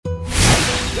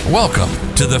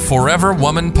Welcome to the Forever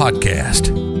Woman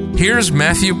Podcast. Here's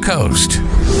Matthew Coast.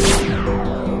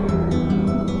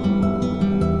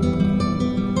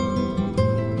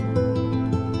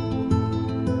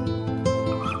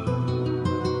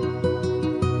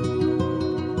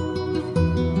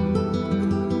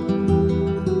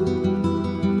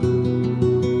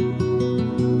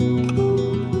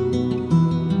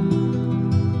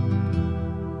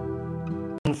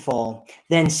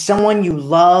 Than someone you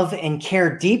love and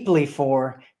care deeply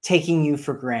for taking you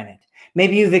for granted.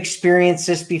 Maybe you've experienced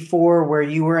this before where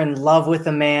you were in love with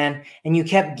a man and you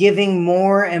kept giving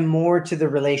more and more to the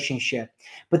relationship.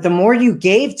 But the more you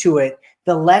gave to it,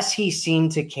 the less he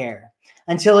seemed to care,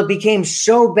 until it became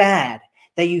so bad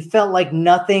that you felt like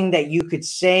nothing that you could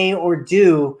say or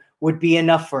do would be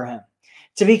enough for him.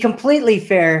 To be completely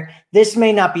fair, this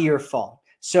may not be your fault.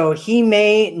 So he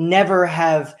may never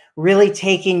have really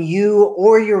taken you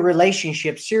or your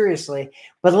relationship seriously,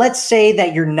 but let's say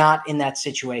that you're not in that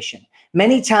situation.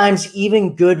 Many times,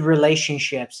 even good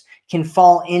relationships can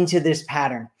fall into this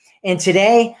pattern. And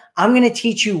today, I'm going to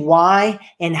teach you why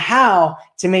and how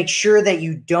to make sure that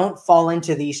you don't fall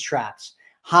into these traps.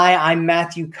 Hi, I'm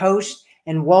Matthew Coast,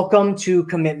 and welcome to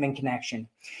Commitment Connection.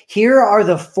 Here are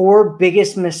the 4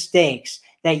 biggest mistakes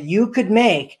that you could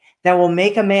make that will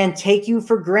make a man take you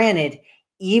for granted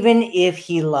even if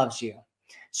he loves you.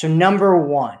 So number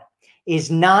 1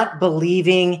 is not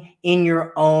believing in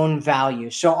your own value.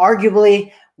 So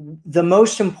arguably, the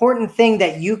most important thing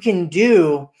that you can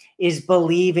do is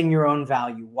believe in your own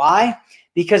value. Why?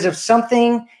 Because of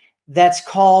something that's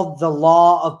called the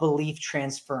law of belief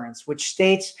transference, which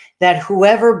states that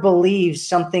whoever believes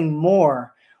something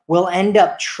more will end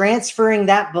up transferring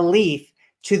that belief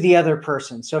to the other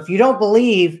person. So if you don't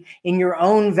believe in your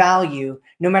own value,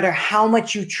 no matter how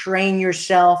much you train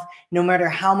yourself, no matter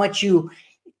how much you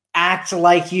act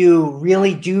like you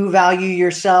really do value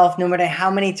yourself, no matter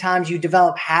how many times you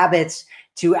develop habits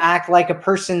to act like a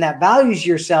person that values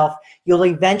yourself, you'll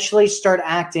eventually start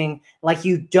acting like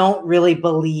you don't really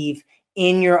believe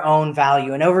in your own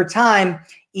value. And over time,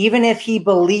 even if he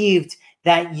believed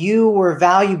that you were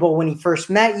valuable when he first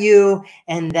met you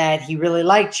and that he really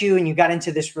liked you and you got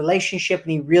into this relationship and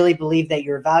he really believed that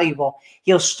you're valuable,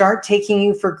 he'll start taking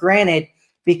you for granted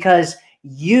because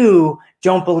you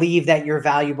don't believe that you're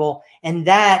valuable. And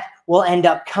that will end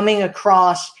up coming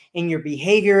across in your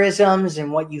behaviorisms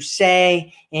and what you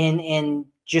say and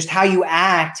just how you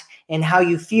act and how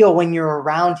you feel when you're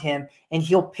around him. And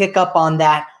he'll pick up on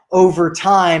that over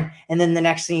time. And then the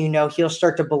next thing you know, he'll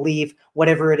start to believe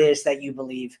whatever it is that you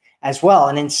believe as well.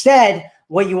 And instead,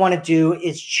 what you want to do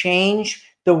is change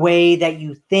the way that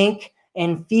you think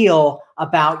and feel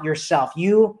about yourself.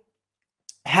 You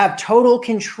have total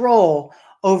control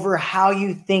over how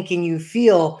you think and you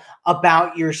feel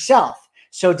about yourself.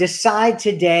 So decide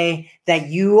today that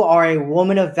you are a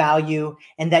woman of value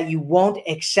and that you won't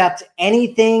accept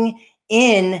anything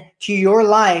into your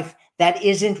life that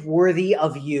isn't worthy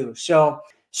of you. So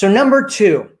number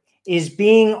 2 is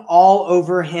being all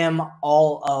over him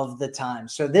all of the time.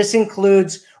 So this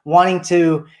includes wanting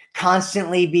to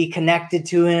constantly be connected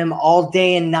to him all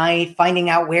day and night, finding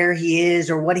out where he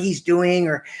is or what he's doing,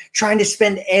 or trying to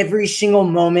spend every single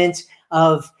moment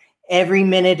of every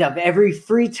minute of every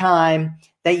free time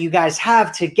that you guys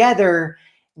have together,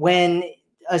 when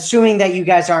assuming that you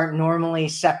guys aren't normally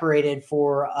separated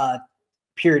for a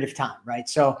period of time, right?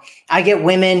 So I get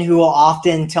women who will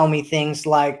often tell me things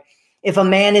like, if a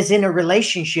man is in a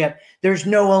relationship, there's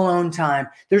no alone time.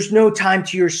 There's no time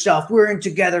to yourself. We're in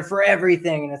together for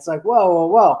everything. And it's like,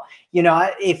 whoa. You know,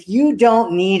 if you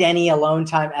don't need any alone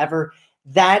time ever,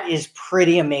 that is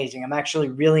pretty amazing. I'm actually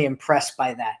really impressed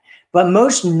by that. But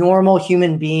most normal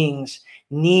human beings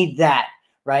need that,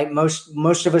 right?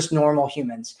 Most of us normal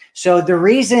humans. So the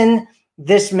reason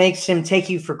this makes him take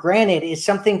you for granted is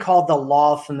something called the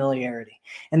law of familiarity.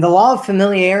 And the law of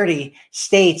familiarity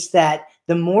states that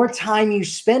the more time you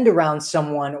spend around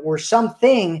someone or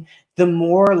something, the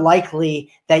more likely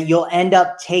that you'll end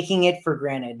up taking it for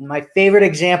granted. And my favorite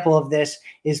example of this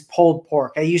is pulled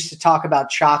pork. I used to talk about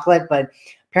chocolate, but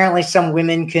apparently some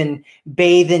women can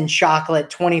bathe in chocolate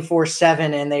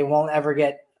 24/7 and they won't ever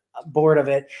get bored of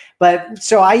it. But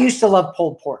so I used to love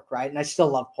pulled pork, right? And I still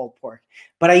love pulled pork.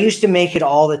 But I used to make it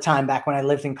all the time back when I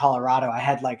lived in Colorado. I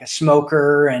had like a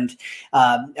smoker and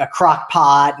a crock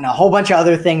pot and a whole bunch of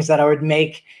other things that I would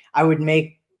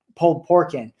make pulled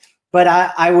pork in. But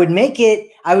I would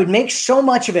make so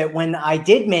much of it when I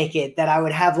did make it that I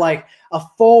would have like a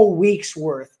full week's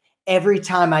worth every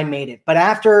time I made it. But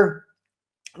after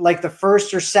like the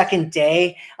first or second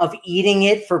day of eating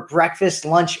it for breakfast,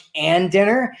 lunch, and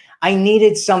dinner, I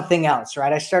needed something else,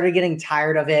 right? I started getting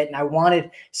tired of it and I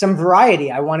wanted some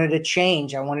variety. I wanted a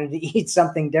change. I wanted to eat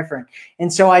something different.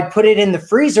 And so I'd put it in the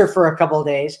freezer for a couple of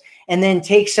days and then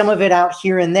take some of it out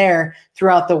here and there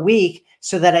throughout the week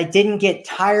so that I didn't get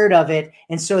tired of it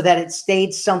and so that it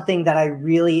stayed something that I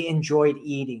really enjoyed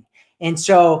eating. And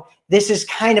so this is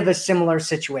kind of a similar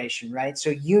situation, right? So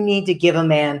you need to give a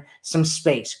man some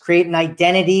space, create an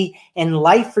identity and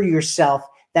life for yourself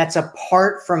that's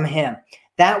apart from him.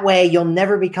 That way you'll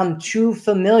never become too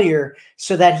familiar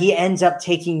so that he ends up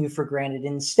taking you for granted.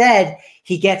 Instead,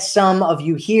 he gets some of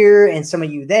you here and some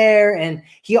of you there, and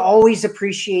he always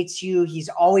appreciates you. He's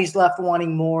always left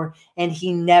wanting more, and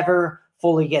he never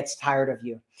fully gets tired of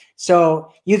you.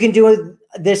 So you can do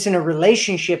this in a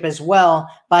relationship as well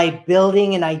by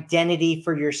building an identity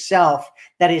for yourself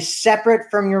that is separate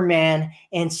from your man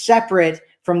and separate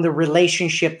from the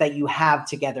relationship that you have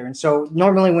together. And so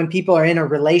normally when people are in a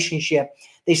relationship,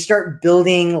 they start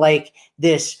building like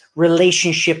this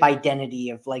relationship identity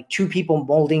of like two people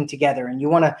molding together. And you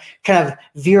want to kind of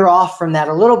veer off from that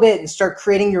a little bit and start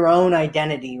creating your own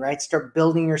identity, right? Start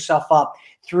building yourself up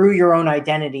through your own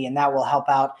identity, and that will help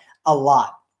out a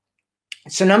lot.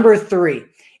 So number 3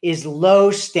 is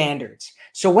low standards.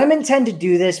 So women tend to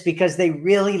do this because they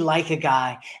really like a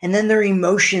guy, and then their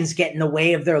emotions get in the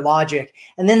way of their logic.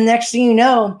 And then next thing you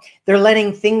know, they're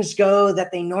letting things go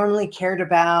that they normally cared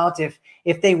about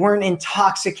if they weren't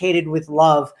intoxicated with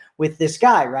love with this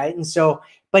guy, right? And so,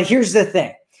 but here's the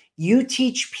thing. You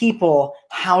teach people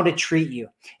how to treat you.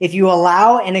 If you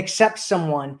allow and accept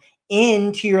someone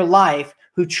into your life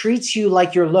who treats you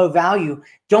like you're low value,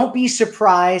 don't be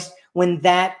surprised when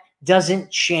that doesn't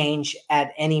change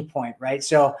at any point, right?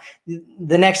 So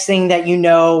the next thing that you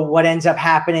know, what ends up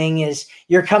happening is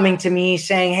you're coming to me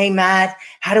saying, hey, Matt,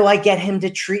 how do I get him to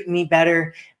treat me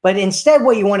better? But instead,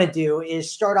 what you want to do is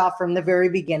start off from the very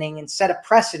beginning and set a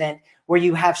precedent where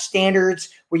you have standards,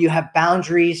 where you have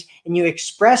boundaries, and you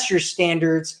express your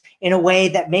standards in a way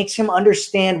that makes him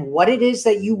understand what it is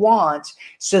that you want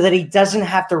so that he doesn't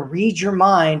have to read your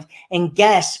mind and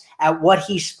guess at what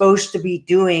he's supposed to be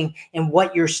doing and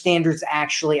what your standards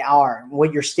actually are,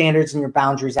 what your standards and your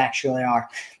boundaries actually are.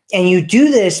 And you do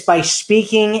this by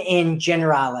speaking in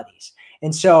generalities.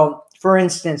 And so, for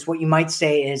instance, what you might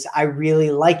say is, I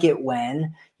really like it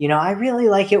when, I really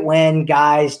like it when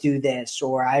guys do this,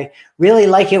 or I really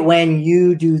like it when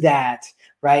you do that,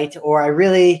 right? Or I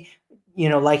really,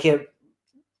 like it.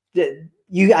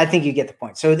 I think you get the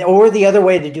point. So, or the other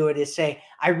way to do it is say,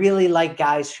 I really like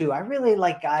guys who,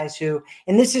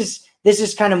 and this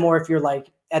is kind of more if you're like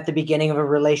at the beginning of a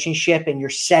relationship and you're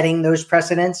setting those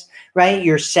precedents, right?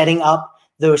 You're setting up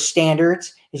those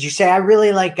standards. Is you say, I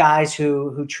really like guys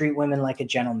who treat women like a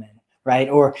gentleman, right?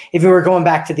 Or if you were going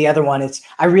back to the other one, it's,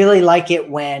 I really like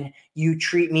it when you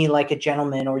treat me like a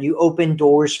gentleman, or you open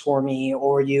doors for me,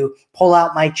 or you pull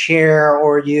out my chair,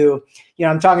 or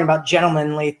I'm talking about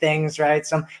gentlemanly things, right?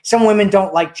 Some women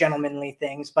don't like gentlemanly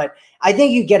things, but I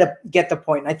think you get the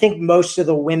point. And I think most of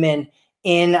the women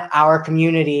in our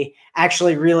community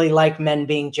actually really like men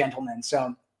being gentlemen.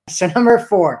 So number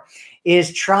 4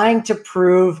 is trying to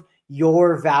prove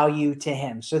your value to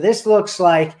him. So this looks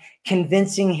like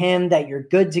convincing him that you're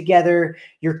good together,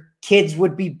 your kids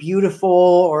would be beautiful,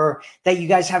 or that you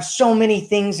guys have so many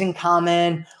things in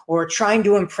common, or trying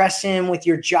to impress him with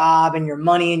your job and your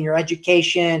money and your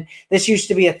education. This used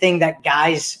to be a thing that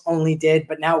guys only did,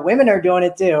 but now women are doing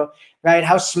it too, right?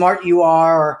 How smart you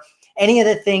are, or any of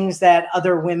the things that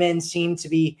other women seem to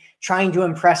be trying to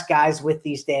impress guys with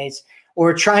these days,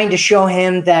 or trying to show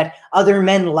him that other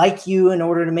men like you in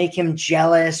order to make him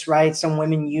jealous, right? Some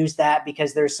women use that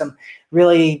because there's some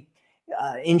really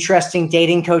interesting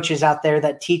dating coaches out there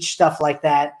that teach stuff like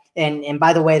that. And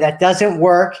by the way, that doesn't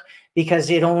work because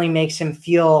it only makes him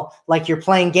feel like you're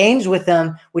playing games with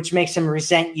him, which makes him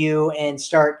resent you and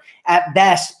start at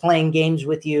best playing games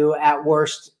with you, at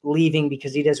worst leaving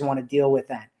because he doesn't want to deal with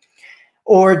that.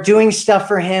 Or doing stuff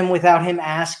for him without him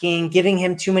asking, giving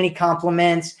him too many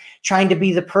compliments, trying to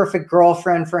be the perfect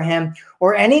girlfriend for him,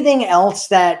 or anything else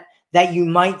that you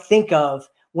might think of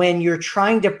when you're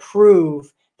trying to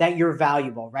prove that you're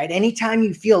valuable, right? Anytime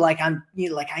you feel like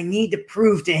I need to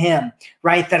prove to him,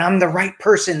 right, that I'm the right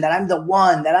person, that I'm the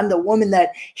one, that I'm the woman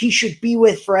that he should be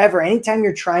with forever. Anytime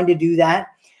you're trying to do that,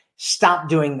 stop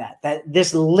doing that. That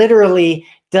this literally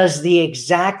does the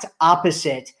exact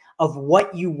opposite of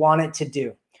what you want it to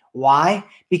do. Why?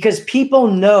 Because people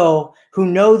who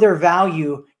know their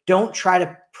value don't try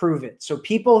to prove it. So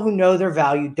people who know their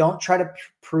value don't try to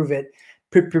prove it.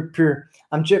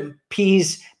 I'm just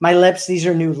peas, my lips, these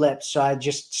are new lips. So I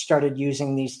just started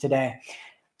using these today.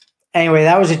 Anyway,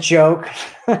 that was a joke.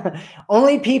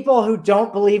 Only people who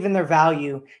don't believe in their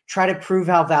value try to prove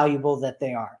how valuable that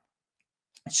they are.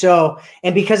 So,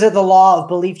 and because of the law of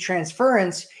belief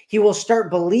transference, he will start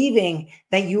believing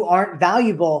that you aren't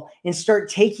valuable and start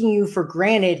taking you for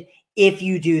granted if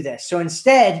you do this. So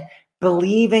instead,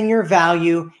 believe in your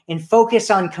value and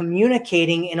focus on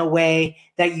communicating in a way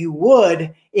that you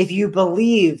would if you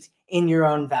believed in your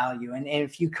own value. And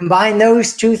if you combine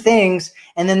those two things,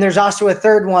 and then there's also a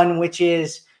third one, which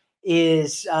is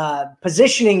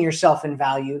positioning yourself in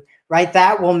value, right?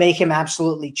 That will make him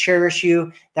absolutely cherish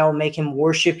you. That will make him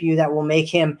worship you. That will make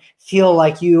him feel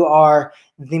like you are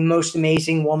the most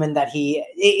amazing woman that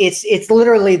it's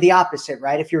literally the opposite,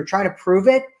 right? If you're trying to prove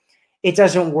it, it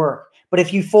doesn't work. But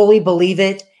if you fully believe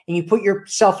it and you put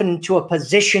yourself into a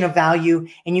position of value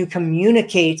and you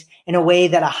communicate in a way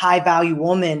that a high value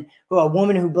woman, a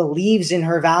woman who believes in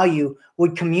her value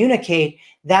would communicate,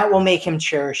 that will make him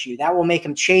cherish you. That will make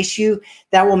him chase you.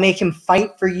 That will make him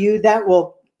fight for you. That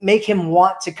will make him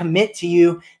want to commit to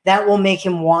you. That will make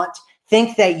him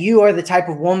think that you are the type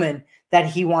of woman that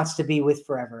he wants to be with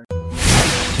forever.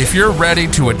 If you're ready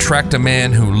to attract a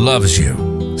man who loves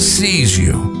you, sees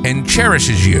you, and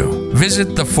cherishes you, visit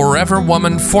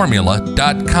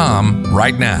theforeverwomanformula.com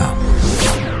right now.